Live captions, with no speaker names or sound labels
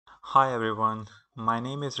Hi everyone, my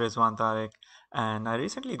name is Rizwan Tariq and I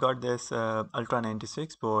recently got this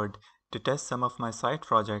Ultra96 board to test some of my side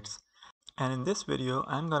projects, and in this video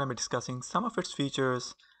I'm going to be discussing some of its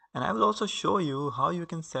features, and I will also show you how you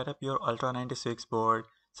can set up your Ultra96 board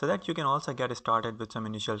so that you can also get started with some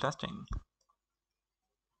initial testing.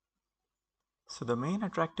 So the main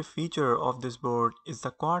attractive feature of this board is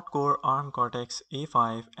the Quad Core Arm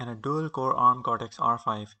Cortex-A5 and a dual core Arm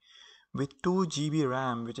Cortex-R5 with 2 GB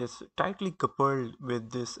RAM, which is tightly coupled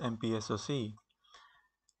with this MPSoC.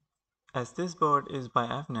 As this board is by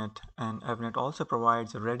Avnet, and Avnet also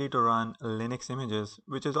provides ready to run Linux images,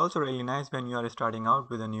 which is also really nice when you are starting out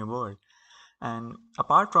with a new board. And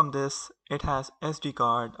apart from this, it has SD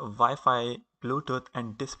card, Wi-Fi, Bluetooth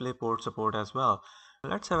and DisplayPort support as well.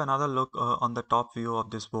 Let's have another look on the top view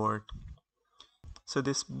of this board. So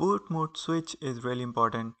this boot mode switch is really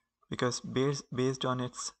important because based on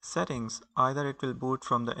its settings, either it will boot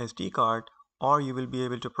from the SD card or you will be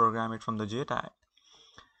able to program it from the JTAG.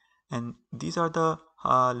 And these are the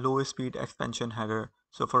low speed expansion header.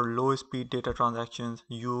 So for low speed data transactions,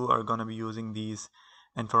 you are going to be using these,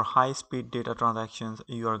 and for high speed data transactions,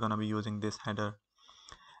 you are going to be using this header.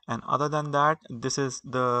 And other than that, this is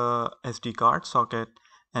the SD card socket,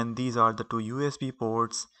 and these are the two USB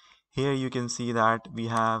ports. Here you can see that we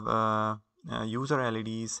have user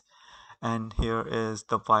LEDs, and here is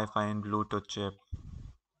the Wi-Fi and Bluetooth chip.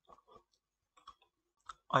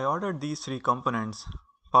 I ordered these three components: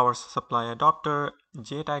 power supply adapter,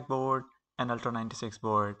 JTAG board, and Ultra96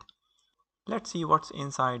 board. Let's see what's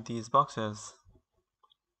inside these boxes.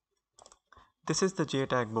 This is the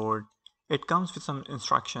JTAG board. It comes with some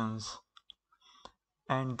instructions.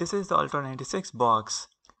 And this is the Ultra96 box.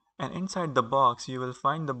 And inside the box you will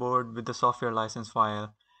find the board with the software license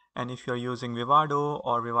file. And if you are using Vivado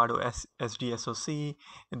or Vivado SDSoC,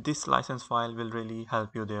 this license file will really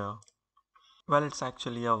help you there. Well, it's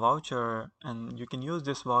actually a voucher, and you can use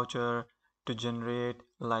this voucher to generate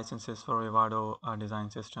licenses for Vivado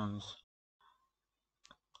design systems.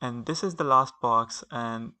 And this is the last box,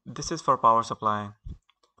 and this is for power supply.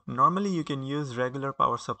 Normally you can use regular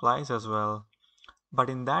power supplies as well, but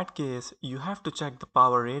in that case you have to check the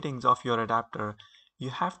power ratings of your adapter. You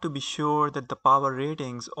have to be sure that the power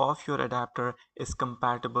ratings of your adapter is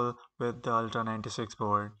compatible with the Ultra96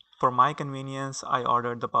 board. For my convenience, I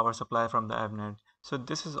ordered the power supply from the Avnet. So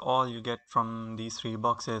this is all you get from these three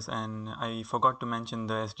boxes, and I forgot to mention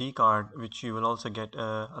the SD card, which you will also get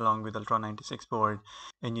along with Ultra96 board,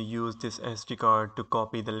 and you use this SD card to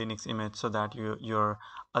copy the Linux image so that your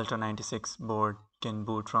Ultra96 board can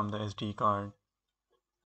boot from the SD card.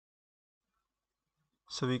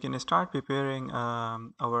 So we can start preparing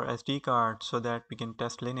our SD card so that we can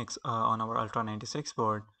test Linux on our Ultra96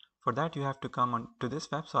 board. For that you have to come on to this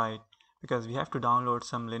website, because we have to download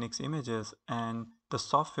some Linux images and the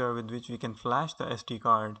software with which we can flash the SD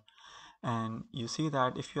card. And you see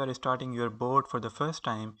that if you are starting your board for the first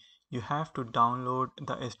time, you have to download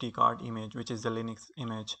the SD card image, which is the Linux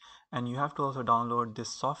image, and you have to also download this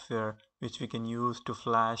software which we can use to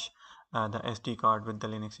flash the SD card with the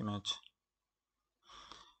Linux image.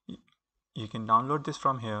 You can download this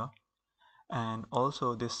from here, and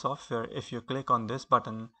also this software, if you click on this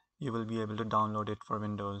button, you will be able to download it for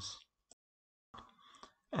Windows.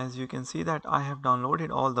 As you can see that I have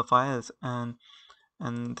downloaded all the files, and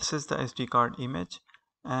this is the SD card image,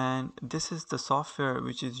 and this is the software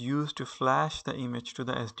which is used to flash the image to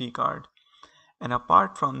the SD card. And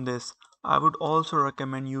apart from this, I would also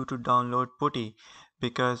recommend you to download PuTTY,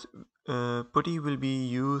 because PuTTY will be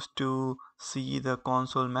used to see the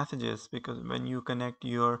console messages, because when you connect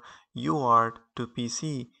your UART to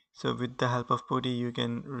PC, so with the help of PuTTY you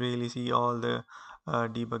can really see all the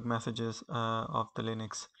debug messages of the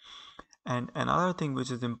Linux. And another thing which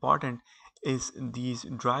is important is these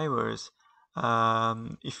drivers.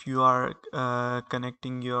 If you are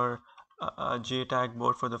connecting your JTAG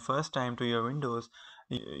board for the first time to your Windows,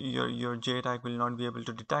 your JTAG will not be able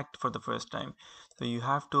to detect for the first time. So you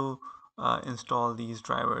have to install these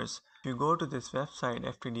drivers. If you go to this website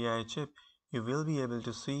FPGA chip, you will be able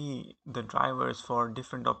to see the drivers for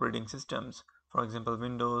different operating systems. For example,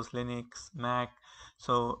 Windows, Linux, Mac.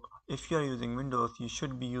 So if you are using Windows, you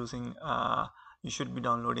should be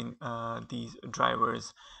downloading these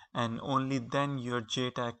drivers, and only then your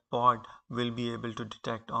JTAG pod will be able to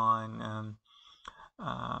detect on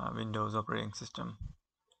Windows operating system.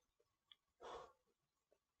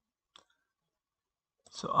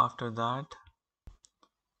 So after that,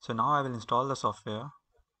 so now I will install the software.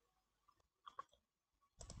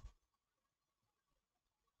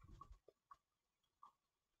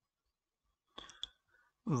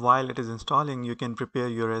 while it is installing, you can prepare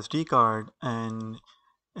your SD card and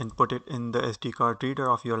put it in the SD card reader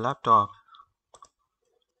of your laptop.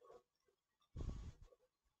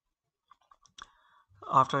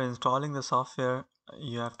 After installing the software,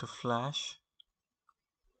 you have to flash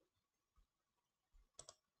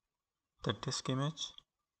the disk image.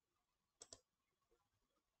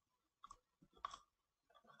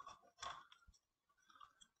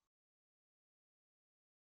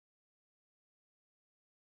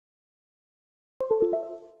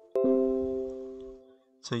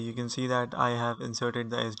 So you can see that I have inserted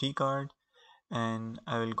the SD card, and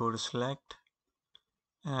I will go to select,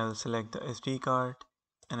 and I will select the SD card,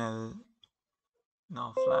 and I will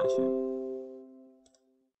now flash it.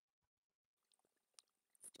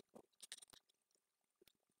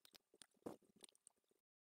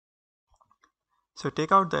 So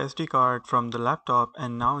take out the SD card from the laptop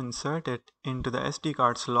and now insert it into the SD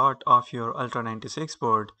card slot of your Ultra96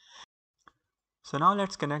 board. So now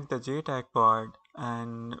let's connect the JTAG port,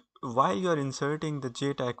 and while you are inserting the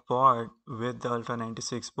JTAG port with the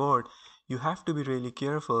Ultra96 board, you have to be really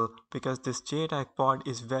careful because this JTAG port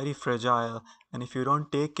is very fragile, and if you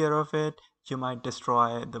don't take care of it, you might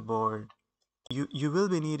destroy the board. You will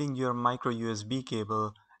be needing your micro USB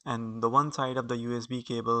cable, and the one side of the USB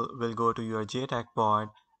cable will go to your JTAG port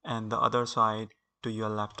and the other side to your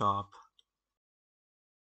laptop.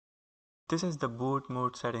 This is the boot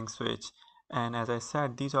mode settings switch, and as I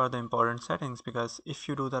said, these are the important settings because if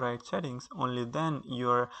you do the right settings, only then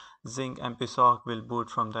your Zynq MPSoC will boot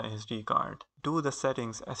from the SD card. Do the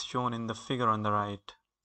settings as shown in the figure on the right.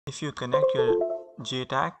 If you connect your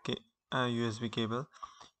JTAG USB cable,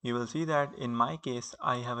 you will see that in my case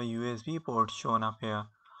I have a USB port shown up here.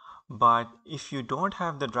 But if you don't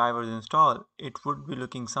have the drivers installed, it would be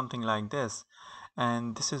looking something like this.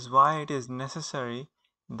 And this is why it is necessary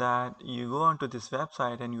that you go onto this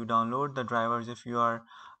website and you download the drivers if you are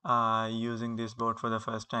using this board for the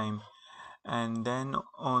first time, and then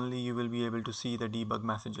only you will be able to see the debug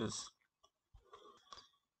messages.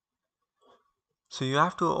 So you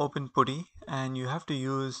have to open PuTTY and you have to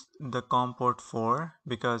use the COM port 4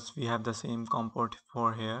 because we have the same COM port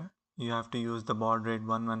 4 here. You have to use the baud rate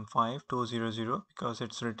 115200 because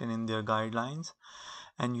it's written in their guidelines,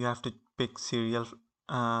 and you have to pick serial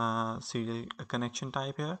connection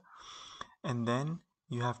type here, and then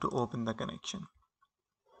you have to open the connection.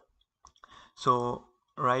 So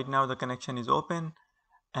right now the connection is open,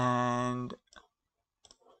 and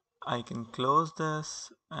I can close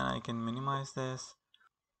this and I can minimize this.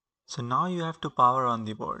 So now you have to power on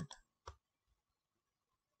the board.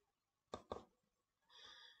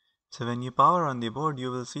 So when you power on the board,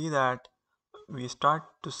 you will see that we start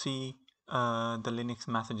to see the Linux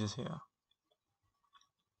messages here.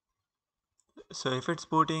 So if it's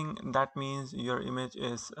booting, that means your image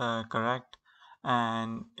is correct,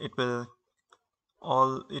 and it will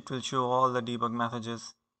show all the debug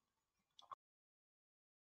messages.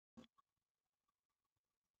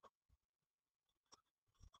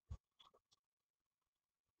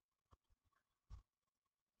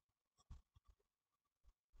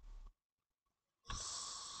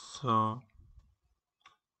 So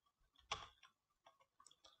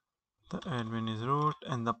the admin is root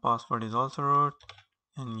and the password is also root,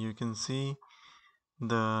 and you can see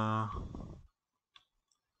the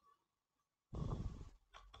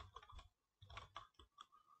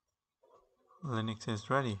Linux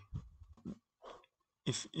is ready.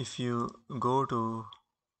 If you go to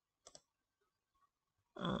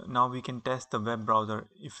now we can test the web browser.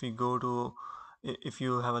 If we go to if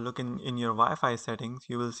you have a look in your Wi-Fi settings,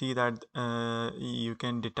 you will see that you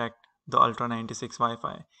can detect the Ultra96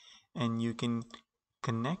 Wi-Fi, and you can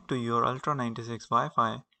connect to your Ultra96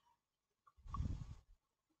 Wi-Fi,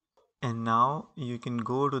 and now you can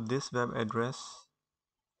go to this web address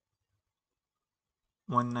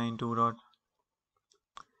 192.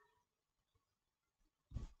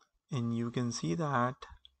 And you can see that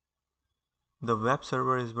the web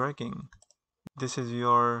server is working. This is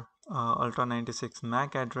your Ultra96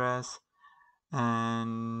 MAC address,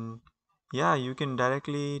 and yeah, you can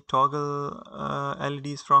directly toggle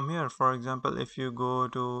LEDs from here. For example, if you go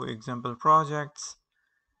to example projects,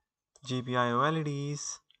 GPIO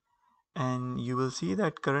LEDs, and you will see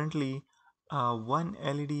that currently one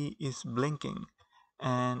LED is blinking,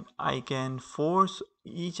 and I can force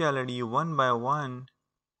each LED one by one,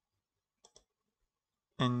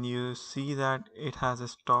 and you see that it has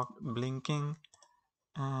stopped blinking,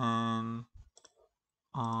 and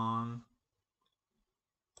on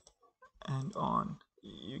and on.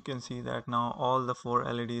 You can see that now all the 4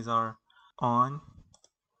 LEDs are on,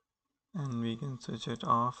 and we can switch it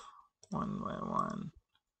off one by one.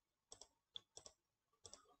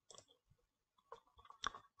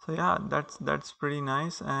 So yeah, that's pretty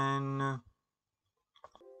nice. And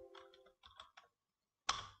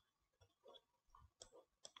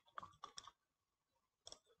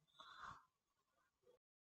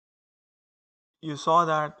you saw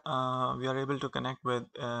that we are able to connect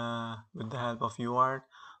with the help of UART,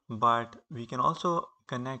 but we can also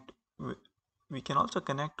connect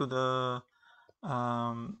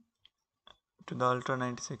um, to the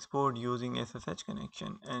Ultra96 board using SSH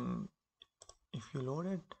connection. And if you load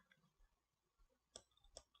it,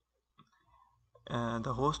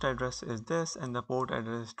 the host address is this and the port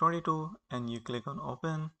address is 22, and you click on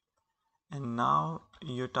open, and now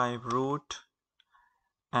you type root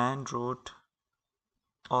and root,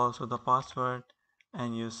 also the password,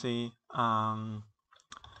 and you see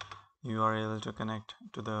you are able to connect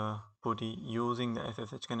to the PuTTY using the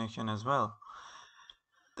SSH connection as well.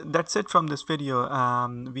 That's it from this video.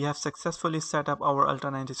 We have successfully set up our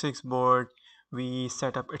Ultra96 board. We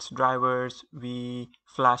set up its drivers, we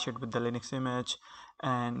flash it with the Linux image,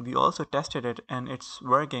 and we also tested it, and it's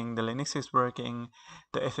working. The Linux is working,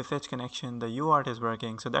 the SSH connection, the UART is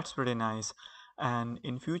working, so that's pretty nice. And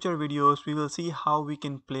in future videos we will see how we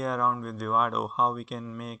can play around with Vivado, how we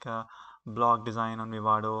can make a block design on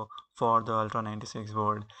Vivado for the Ultra96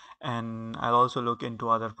 board. And I'll also look into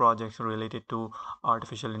other projects related to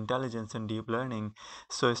artificial intelligence and deep learning.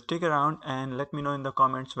 So stick around and let me know in the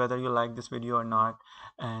comments whether you like this video or not,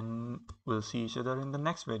 and we'll see each other in the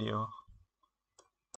next video.